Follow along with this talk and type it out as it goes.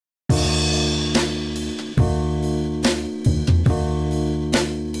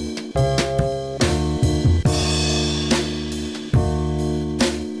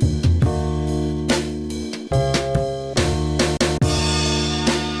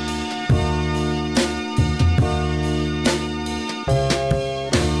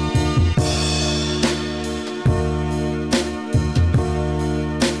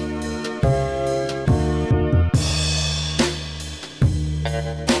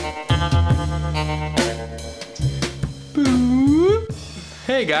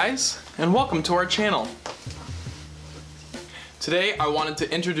Hey guys, and welcome to our channel. Today I wanted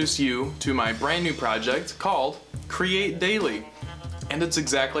to introduce you to my brand new project called Create Daily. And it's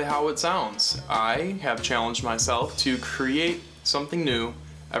exactly how it sounds. I have challenged myself to create something new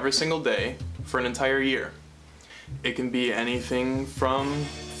every single day for an entire year. It can be anything from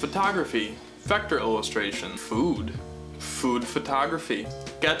photography, vector illustration, food photography,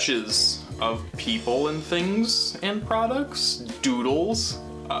 sketches of people and things and products, doodles,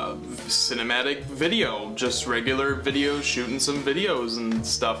 cinematic video, just regular videos, shooting some videos and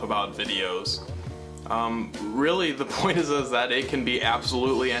stuff about videos. Really the point is that it can be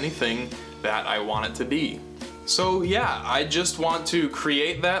absolutely anything that I want it to be. So yeah, I just want to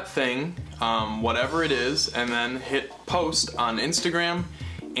create that thing, whatever it is, and then hit post on Instagram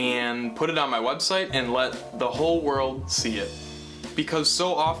and put it on my website and let the whole world see it. Because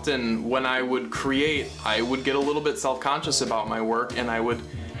so often when I would create, I would get a little bit self-conscious about my work, and I would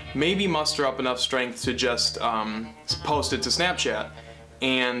maybe muster up enough strength to just post it to Snapchat.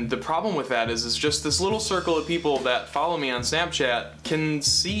 And the problem with that is just this little circle of people that follow me on Snapchat can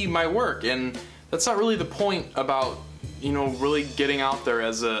see my work, and that's not really the point about, you know, really getting out there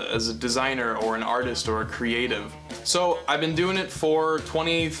as a designer or an artist or a creative. So I've been doing it for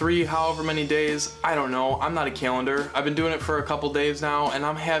 23 however many days, I don't know, I'm not a calendar. I've been doing it for a couple days now, and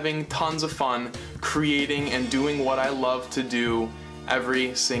I'm having tons of fun creating and doing what I love to do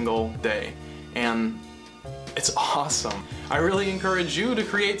every single day. And it's awesome. I really encourage you to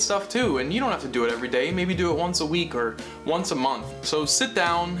create stuff too, and you don't have to do it every day. Maybe do it once a week or once a month. So sit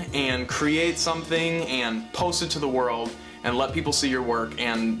down and create something and post it to the world and let people see your work,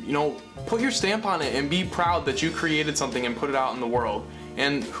 and, you know, put your stamp on it and be proud that you created something and put it out in the world.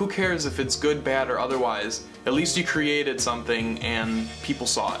 And who cares if it's good, bad, or otherwise? At least you created something and people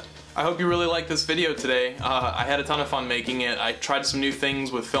saw it. I hope you really liked this video today. I had a ton of fun making it. I tried some new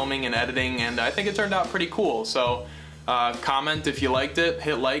things with filming and editing, and I think it turned out pretty cool. So comment if you liked it,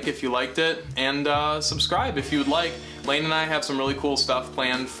 hit like if you liked it, and subscribe if you would like. Lane and I have some really cool stuff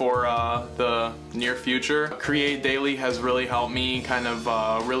planned for the near future. Create Daily has really helped me kind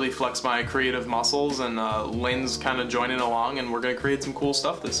of really flex my creative muscles, and Lane's kind of joining along, and we're going to create some cool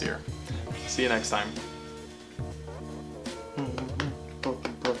stuff this year. See you next time.